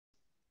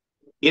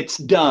It's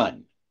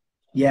done.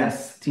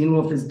 Yes, Teen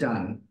Wolf is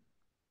done.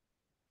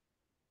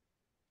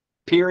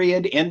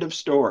 Period. End of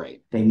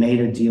story. They made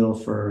a deal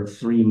for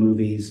 3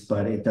 movies,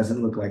 but it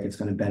doesn't look like it's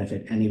going to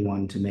benefit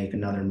anyone to make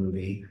another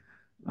movie.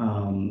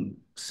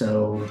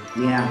 So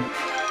yeah.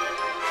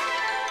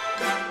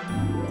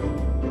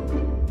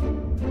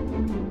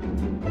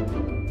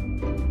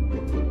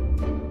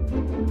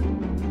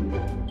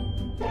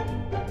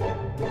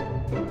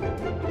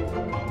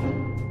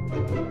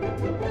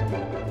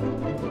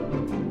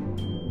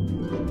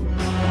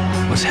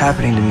 What's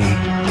happening to me?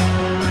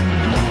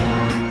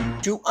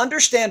 To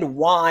understand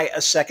why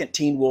a second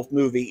Teen Wolf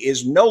movie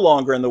is no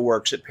longer in the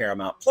works at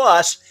Paramount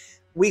Plus,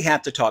 we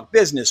have to talk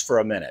business for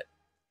a minute.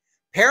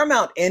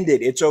 Paramount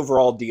ended its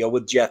overall deal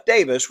with Jeff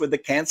Davis with the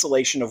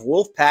cancellation of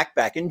Wolfpack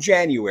back in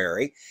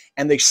January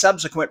and the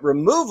subsequent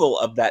removal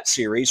of that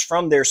series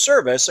from their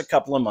service a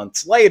couple of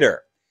months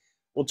later.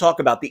 We'll talk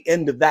about the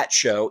end of that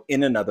show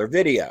in another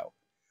video.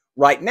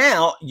 Right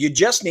now, you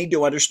just need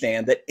to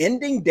understand that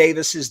ending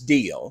Davis's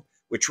deal,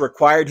 which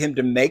required him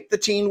to make the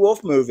Teen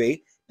Wolf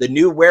movie, the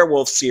new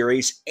Werewolf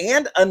series,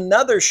 and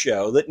another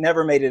show that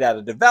never made it out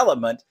of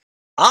development,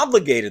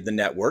 obligated the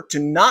network to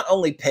not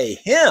only pay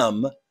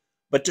him,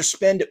 but to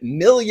spend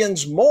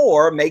millions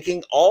more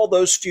making all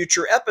those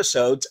future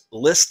episodes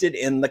listed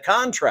in the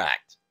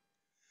contract.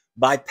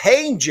 By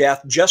paying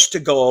Jeff just to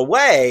go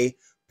away,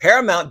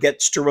 Paramount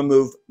gets to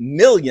remove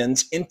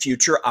millions in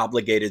future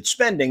obligated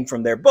spending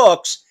from their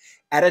books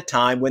at a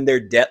time when their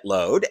debt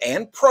load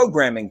and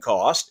programming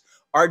cost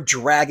are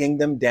dragging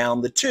them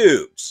down the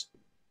tubes.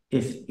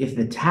 If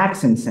the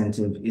tax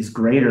incentive is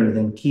greater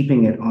than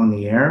keeping it on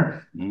the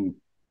air,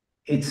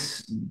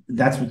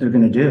 that's what they're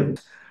going to do.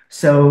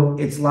 So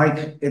it's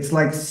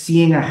like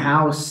seeing a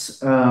house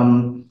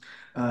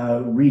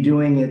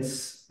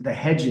redoing the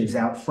hedges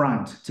out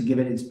front to give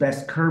it its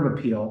best curb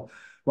appeal,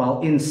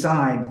 while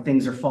inside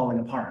things are falling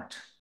apart.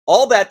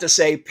 All that to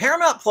say,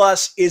 Paramount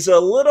Plus is a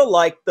little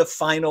like the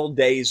final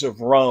days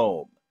of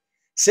Rome.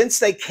 Since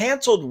they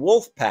canceled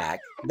Wolfpack,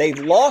 they've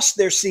lost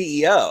their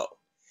CEO.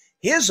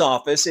 His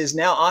office is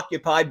now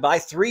occupied by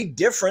three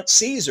different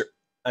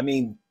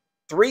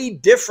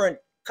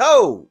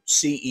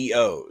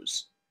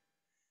co-CEOs.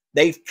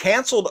 They've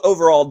canceled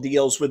overall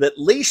deals with at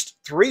least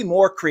 3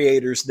 more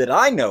creators that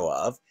I know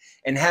of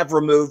and have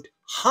removed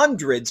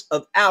hundreds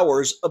of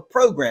hours of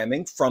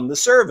programming from the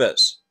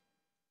service.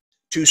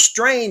 To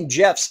strain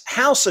Jeff's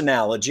house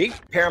analogy,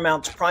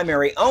 Paramount's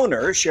primary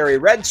owner, Sherry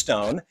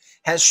Redstone,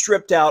 has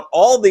stripped out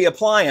all the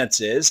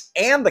appliances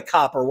and the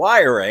copper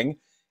wiring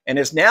and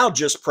is now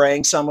just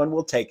praying someone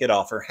will take it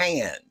off her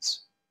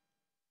hands.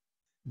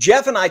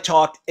 Jeff and I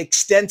talked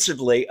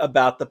extensively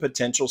about the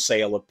potential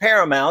sale of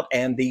Paramount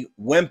and the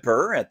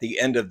whimper at the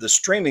end of the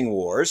streaming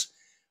wars,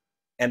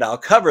 and I'll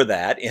cover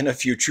that in a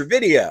future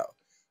video.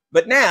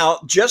 But now,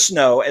 just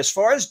know, as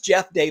far as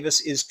Jeff Davis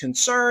is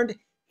concerned,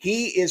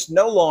 he is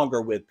no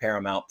longer with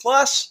Paramount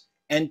Plus,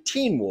 and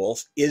Teen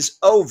Wolf is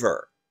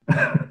over.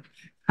 I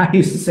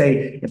used to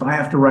say, if I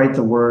have to write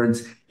the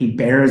words, he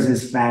bares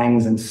his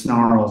fangs and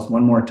snarls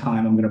one more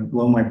time, I'm going to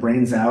blow my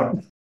brains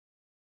out.